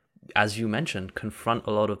 And as you mentioned, confront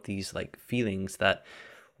a lot of these feelings that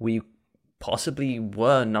we possibly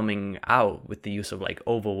were numbing out with the use of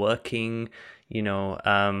overworking,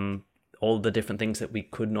 all the different things that we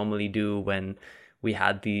could normally do when we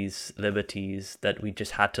had these liberties that we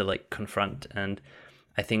just had to like confront. And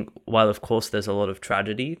I think while of course there's a lot of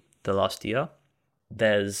tragedy the last year,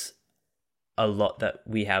 there's a lot that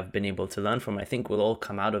we have been able to learn from. I think we'll all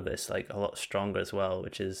come out of this like a lot stronger as well,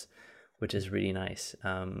 which is really nice.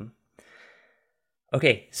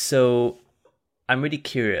 Okay, so I'm really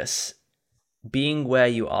curious, being where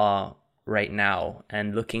you are right now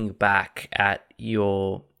and looking back at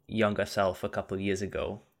your younger self a couple of years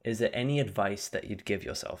ago, is there any advice that you'd give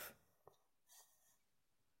yourself?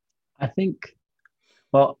 I think,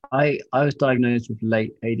 well, I was diagnosed with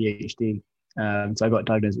late ADHD. So I got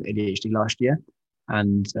diagnosed with ADHD last year.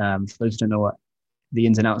 And for those who don't know what the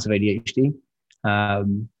ins and outs of ADHD,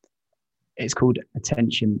 it's called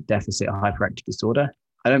attention deficit hyperactive disorder.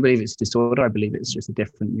 I don't believe it's a disorder. I believe it's just a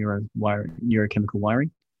different neurochemical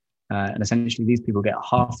wiring. And essentially, these people get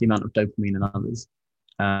half the amount of dopamine than others,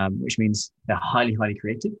 which means they're highly, highly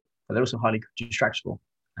creative, but they're also highly distractible.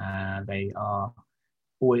 They're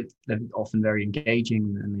often very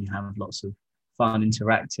engaging, and they have lots of fun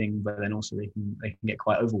interacting, but then also they can get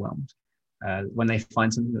quite overwhelmed. When they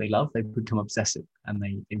find something that they love, they become obsessive and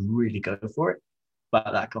they really go for it.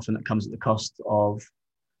 But that often comes at the cost of,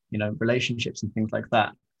 relationships and things like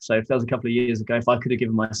that. So if that was a couple of years ago, if I could have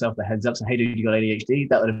given myself the heads up, so hey, dude, you got ADHD,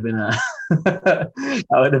 that would have been that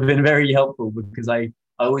would have been very helpful, because I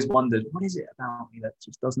always wondered, what is it about me that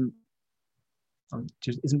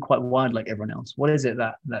just isn't quite wired like everyone else? What is it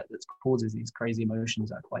that causes these crazy emotions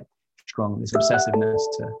that are quite strong, this obsessiveness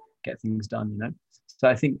to get things done, So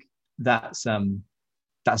I think that's the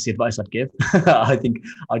advice I'd give. I think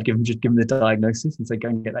I'd give them the diagnosis and say, go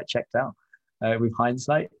and get that checked out. With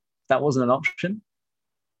hindsight, if that wasn't an option,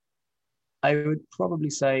 I would probably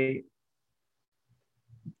say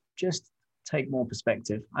just take more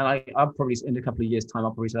perspective. And I'll probably, in a couple of years' time,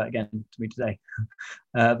 I'll probably say that again to me today.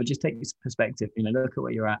 But just take this perspective, look at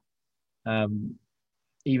where you're at.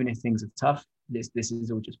 Even if things are tough, this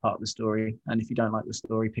is all just part of the story. And if you don't like the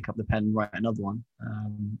story, pick up the pen and write another one.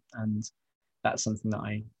 And that's something that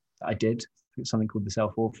I did. It's something called the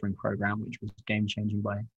Self-Authoring Program, which was game-changing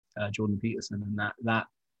by Jordan Peterson. And that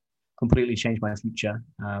completely changed my future.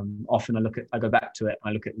 Often I go back to it,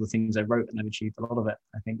 I look at the things I wrote, and I've achieved a lot of it.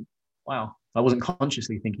 I think, wow, I wasn't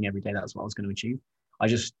consciously thinking every day that's what I was going to achieve. I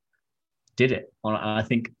just did it. And I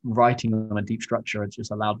think writing on a deep structure has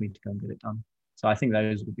just allowed me to go and get it done. So I think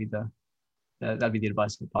those would be that'd be the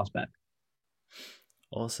advice to pass back.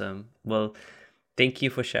 Awesome. Well, thank you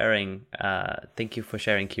for sharing.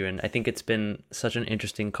 Kieran. I think it's been such an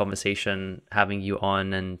interesting conversation having you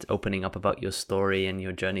on and opening up about your story and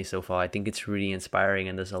your journey so far. I think it's really inspiring,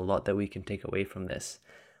 and there's a lot that we can take away from this.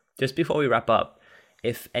 Just before we wrap up,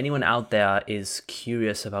 if anyone out there is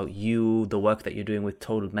curious about you, the work that you're doing with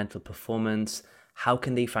Total Mental Performance, how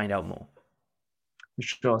can they find out more?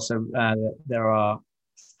 Sure. So there are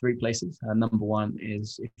 3 places. Number one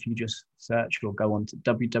is if you just search or go on to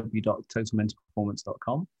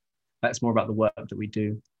www.totalmentalperformance.com. That's more about the work that we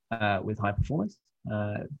do with high performers.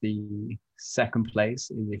 The second place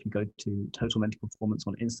is if you go to Total Mental Performance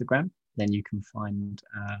on Instagram, then you can find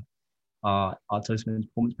our Total Mental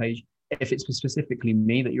Performance page. If it's specifically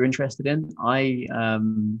me that you're interested in, I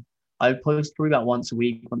post probably about once a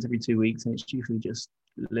week, once every 2 weeks, and it's usually just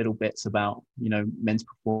little bits about men's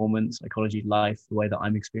performance, psychology, life, the way that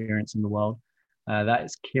I'm experiencing the world. That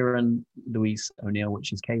is Kieran Luis O'Neill,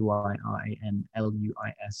 which is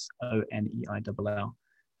KYRANLUISONEILL.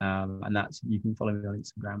 And that's, you can follow me on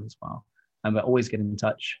Instagram as well. But always get in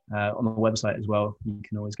touch on the website as well. You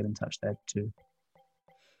can always get in touch there too.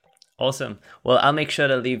 Awesome. Well, I'll make sure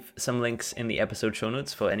to leave some links in the episode show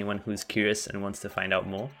notes for anyone who's curious and wants to find out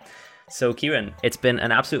more. So Kieran, it's been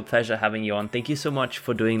an absolute pleasure having you on. Thank you so much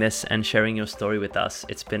for doing this and sharing your story with us.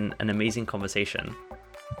 It's been an amazing conversation.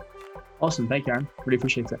 Awesome. Thank you, Aaron. Really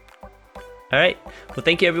appreciate it. All right. Well,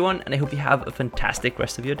 thank you, everyone. And I hope you have a fantastic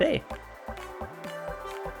rest of your day.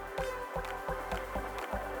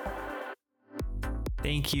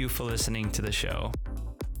 Thank you for listening to the show.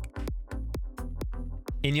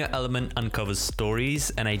 In Your Element uncovers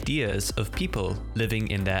stories and ideas of people living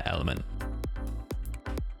in their element.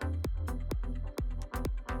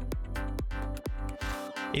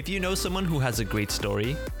 If you know someone who has a great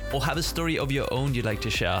story or have a story of your own you'd like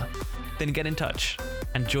to share, then get in touch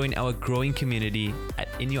and join our growing community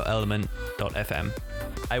at inyourelement.fm.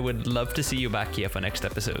 I would love to see you back here for next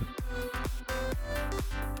episode.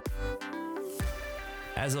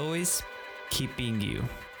 As always, keep being you,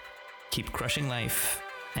 keep crushing life,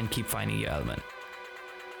 and keep finding your element.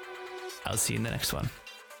 I'll see you in the next one.